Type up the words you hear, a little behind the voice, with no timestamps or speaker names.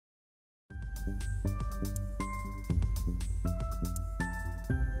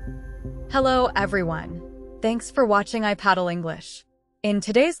Hello, everyone. Thanks for watching iPaddle English. In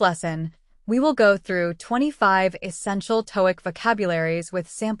today's lesson, we will go through 25 essential TOEIC vocabularies with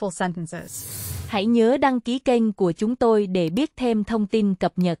sample sentences. Hãy nhớ đăng ký kênh của chúng tôi để biết thêm thông tin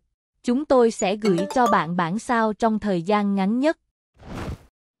cập nhật. Chúng tôi sẽ gửi cho bạn bản sao trong thời gian ngắn nhất.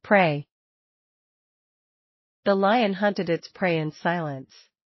 Prey. The lion hunted its prey in silence.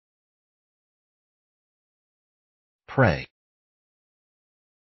 Prey.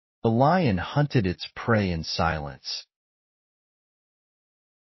 The lion hunted its prey in silence.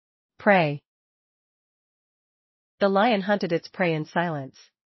 Prey. The lion hunted its prey in silence.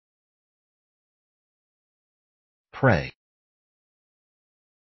 Prey.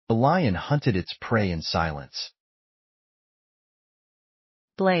 The lion hunted its prey in silence.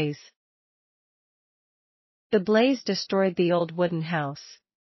 Blaze. The blaze destroyed the old wooden house.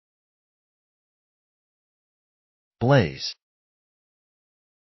 Blaze.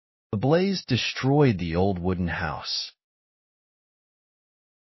 The blaze destroyed the old wooden house.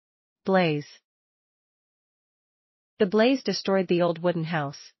 Blaze. The blaze destroyed the old wooden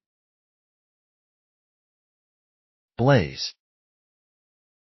house. Blaze.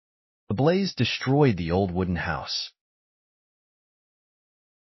 The blaze destroyed the old wooden house.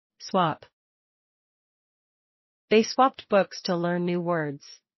 Swap. They swapped books to learn new words.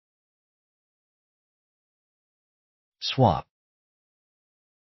 Swap.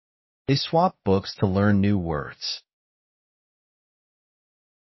 They swapped books to learn new words.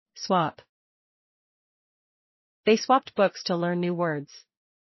 Swap. They swapped books to learn new words.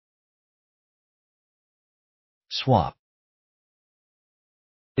 Swap.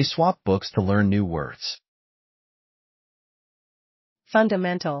 They swapped books to learn new words.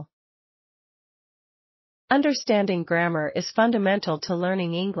 Fundamental. Understanding grammar is fundamental to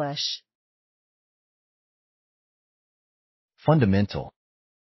learning English. Fundamental.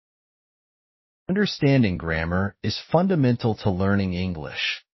 Understanding grammar is fundamental to learning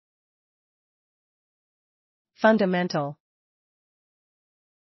English. Fundamental.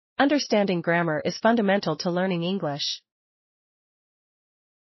 Understanding grammar is fundamental to learning English.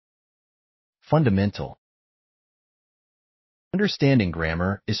 Fundamental. Understanding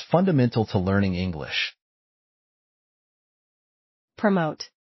grammar is fundamental to learning English. Promote.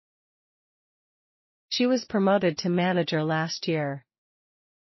 She was promoted to manager last year.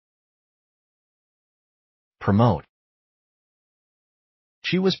 Promote.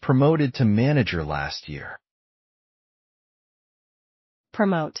 She was promoted to manager last year.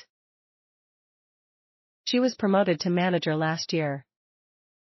 Promote. She was promoted to manager last year.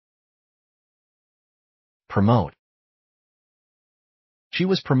 Promote. She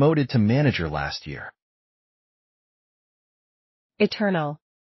was promoted to manager last year. Eternal.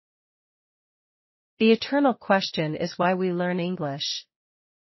 The eternal question is why we learn English.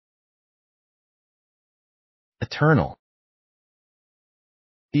 Eternal.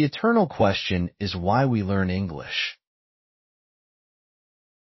 The eternal question is why we learn English.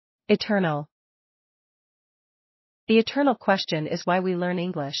 Eternal. The eternal question is why we learn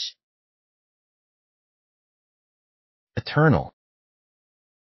English. Eternal.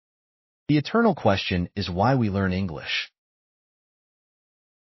 The eternal question is why we learn English.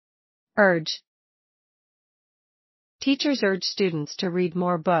 Urge. Teachers urge students to read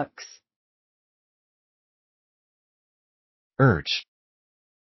more books. Urge.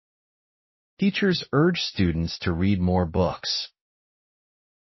 Teachers urge students to read more books.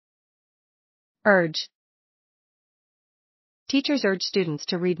 Urge. Teachers urge students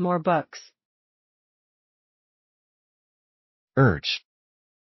to read more books. Urge.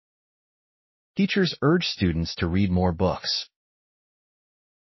 Teachers urge students to read more books.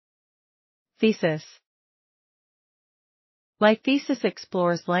 Thesis. My thesis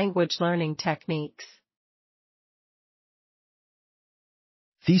explores language learning techniques.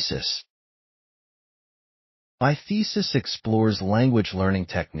 Thesis. My thesis explores language learning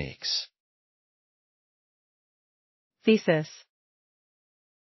techniques. Thesis.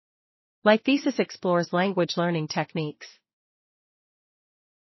 My thesis explores language learning techniques.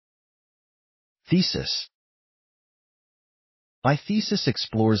 Thesis. My thesis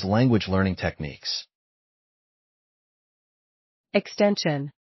explores language learning techniques.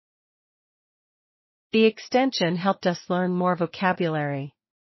 Extension. The extension helped us learn more vocabulary.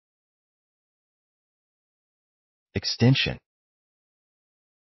 Extension.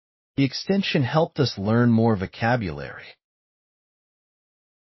 The extension helped us learn more vocabulary.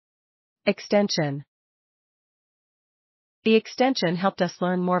 Extension. The extension helped us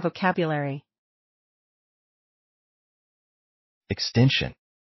learn more vocabulary. Extension.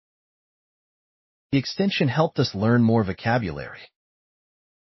 The extension helped us learn more vocabulary.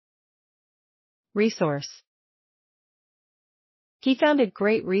 Resource. He found a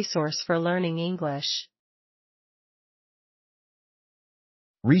great resource for learning English.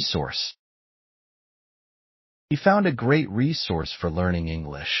 Resource. He found a great resource for learning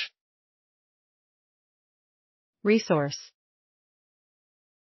English. Resource.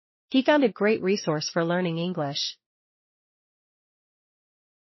 He found a great resource for learning English.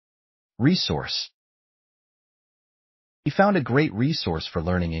 Resource. He found a great resource for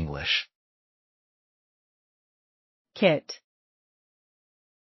learning English. Kit.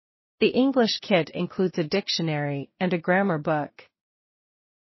 The English kit includes a dictionary and a grammar book.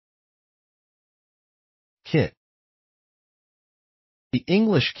 Kit. The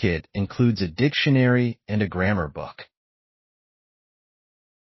English kit includes a dictionary and a grammar book.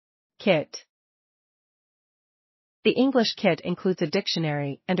 Kit. The English kit includes a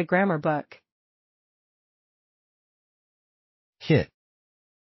dictionary and a grammar book. Kit.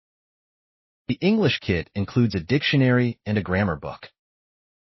 The English kit includes a dictionary and a grammar book.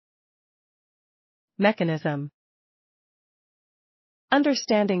 Mechanism.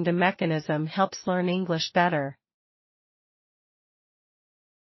 Understanding the mechanism helps learn English better.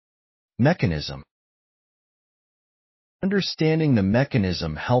 Mechanism. Understanding the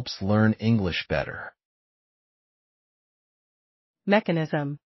mechanism helps learn English better.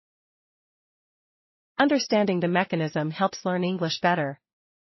 Mechanism. Understanding the mechanism helps learn English better.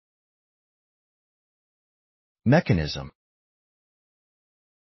 Mechanism.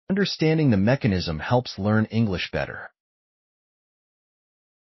 Understanding the mechanism helps learn English better.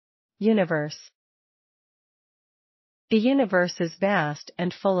 Universe. The universe is vast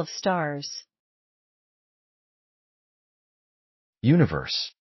and full of stars.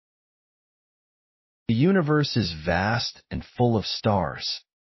 Universe. The universe is vast and full of stars.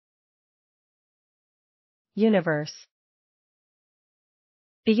 Universe.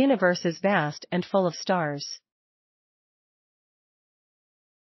 The universe is vast and full of stars.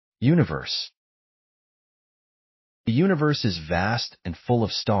 Universe. The universe is vast and full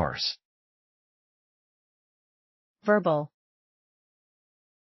of stars. Verbal.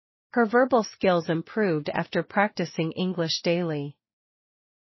 Her verbal skills improved after practicing English daily.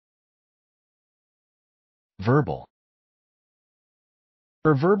 Verbal.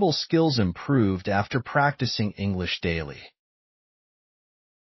 Her verbal skills improved after practicing English daily.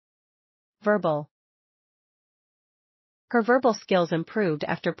 Verbal. Her verbal skills improved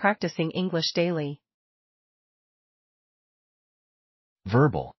after practicing English daily.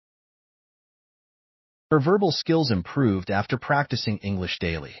 Verbal. Her verbal skills improved after practicing English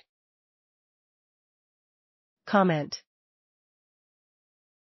daily. Comment.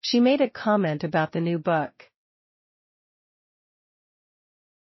 She made a comment about the new book.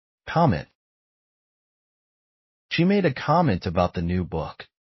 Comment. She made a comment about the new book.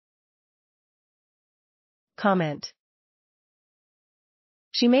 Comment.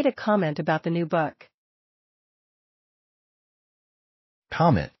 She made a comment about the new book.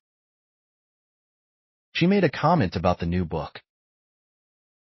 Comment. She made a comment about the new book.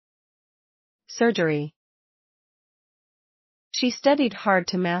 Surgery. She studied hard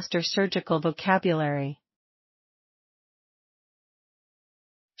to master surgical vocabulary.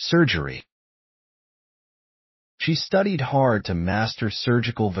 Surgery. She studied hard to master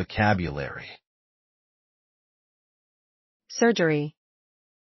surgical vocabulary. Surgery.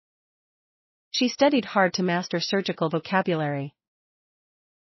 She studied hard to master surgical vocabulary.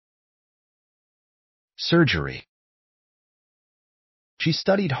 Surgery. She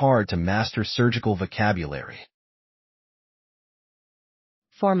studied hard to master surgical vocabulary.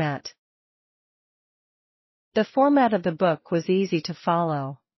 Format. The format of the book was easy to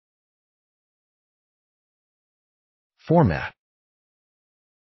follow. Format.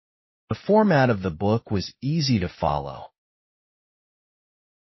 The format of the book was easy to follow.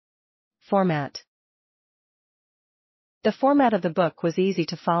 Format. The format of the book was easy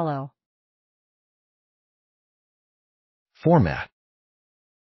to follow. Format.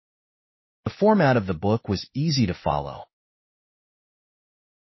 The format of the book was easy to follow.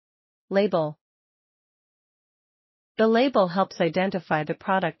 Label. The label helps identify the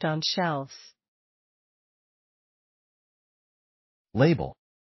product on shelves. Label.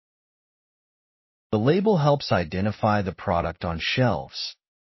 The label helps identify the product on shelves.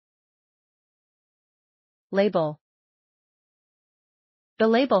 Label. The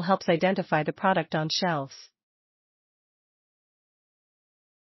label helps identify the product on shelves.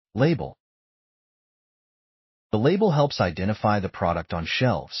 Label. The label helps identify the product on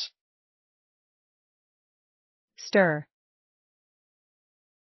shelves. Stir.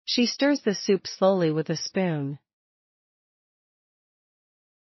 She stirs the soup slowly with a spoon.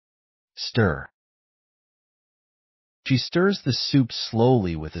 Stir. She stirs the soup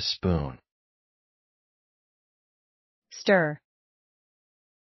slowly with a spoon. Stir.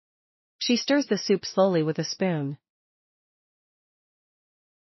 She stirs the soup slowly with a spoon.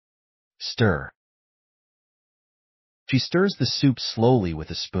 Stir. She stirs the soup slowly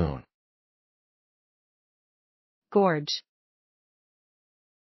with a spoon. Gorge.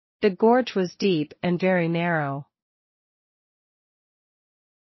 The gorge was deep and very narrow.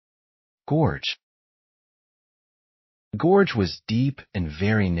 Gorge. The gorge was deep and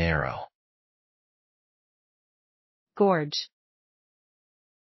very narrow. Gorge.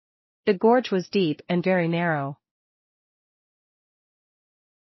 The gorge was deep and very narrow.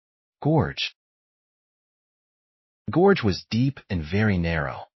 Gorge. The gorge was deep and very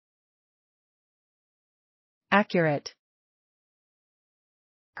narrow. Accurate.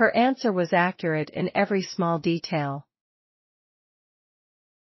 Her answer was accurate in every small detail.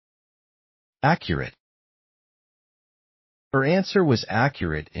 Accurate. Her answer was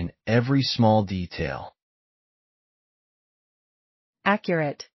accurate in every small detail.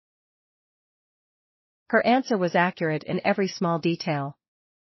 Accurate. Her answer was accurate in every small detail.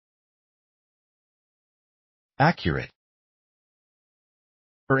 Accurate.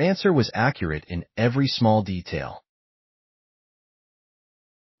 Her answer was accurate in every small detail.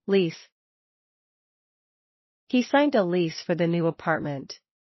 Lease. He signed a lease for the new apartment.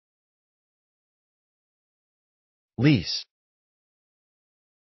 Lease.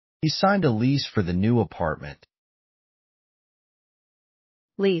 He signed a lease for the new apartment.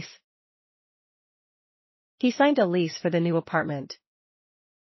 Lease. He signed a lease for the new apartment.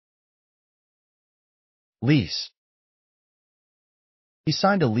 Lease. He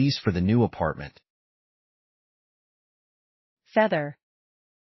signed a lease for the new apartment. Feather.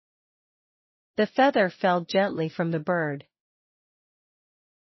 The feather fell gently from the bird.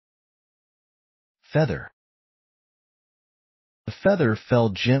 Feather. The feather fell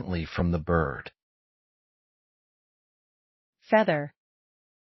gently from the bird. Feather.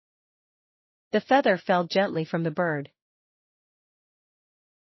 The feather fell gently from the bird.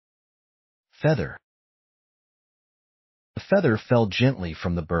 Feather. The feather fell gently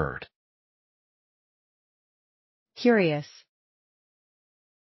from the bird. Curious.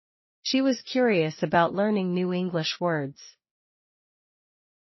 She was curious about learning new English words.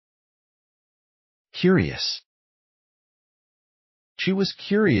 Curious. She was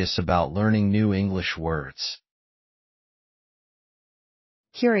curious about learning new English words.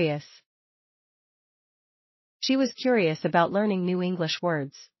 Curious. She was curious about learning new English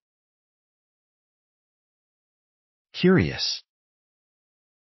words. Curious.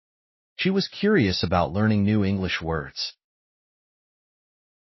 She was curious about learning new English words.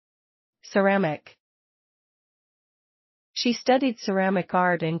 Ceramic. She studied ceramic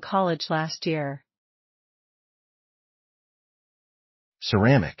art in college last year.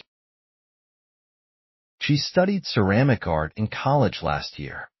 Ceramic. She studied ceramic art in college last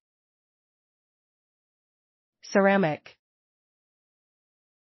year. Ceramic.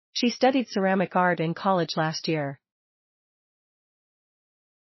 She studied ceramic art in college last year.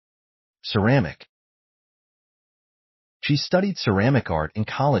 Ceramic. She studied ceramic art in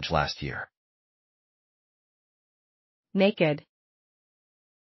college last year. Naked.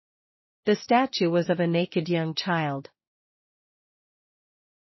 The statue was of a naked young child.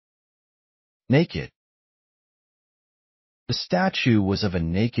 Naked. The statue was of a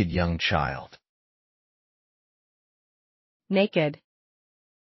naked young child. Naked.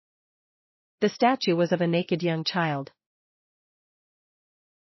 The statue was of a naked young child.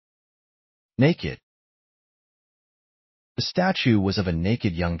 Naked. The statue was of a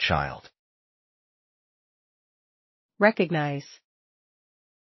naked young child. Recognize.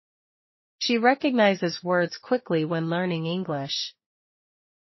 She recognizes words quickly when learning English.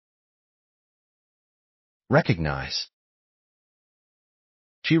 Recognize.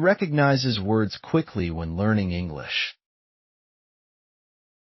 She recognizes words quickly when learning English.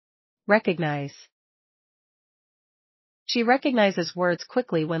 Recognize. She recognizes words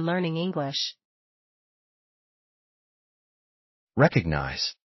quickly when learning English.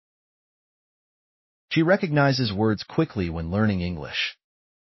 Recognize. She recognizes words quickly when learning English.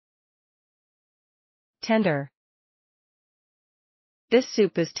 Tender. This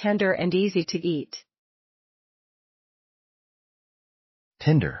soup is tender and easy to eat.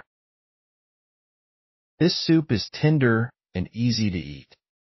 Tender. This soup is tender and easy to eat.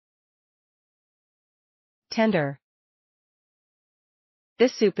 Tender.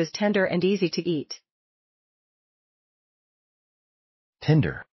 This soup is tender and easy to eat.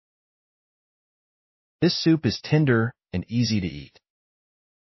 Tender. This soup is tender and easy to eat.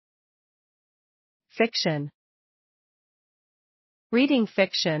 Fiction. Reading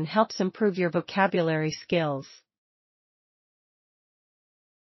fiction helps improve your vocabulary skills.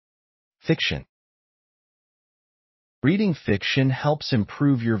 Fiction. Reading fiction helps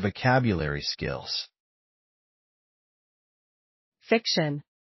improve your vocabulary skills. Fiction.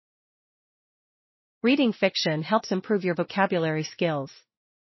 Reading fiction helps improve your vocabulary skills.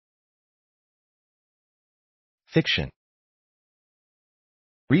 Fiction.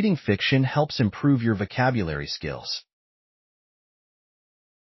 Reading fiction helps improve your vocabulary skills.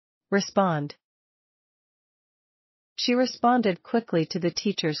 Respond. She responded quickly to the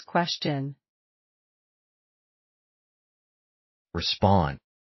teacher's question. Respond.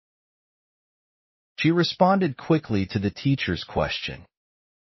 She responded quickly to the teacher's question.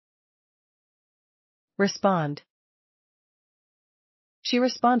 Respond. She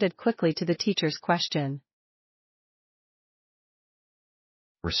responded quickly to the teacher's question.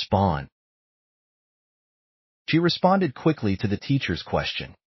 Respond. She responded quickly to the teacher's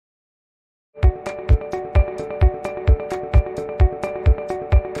question.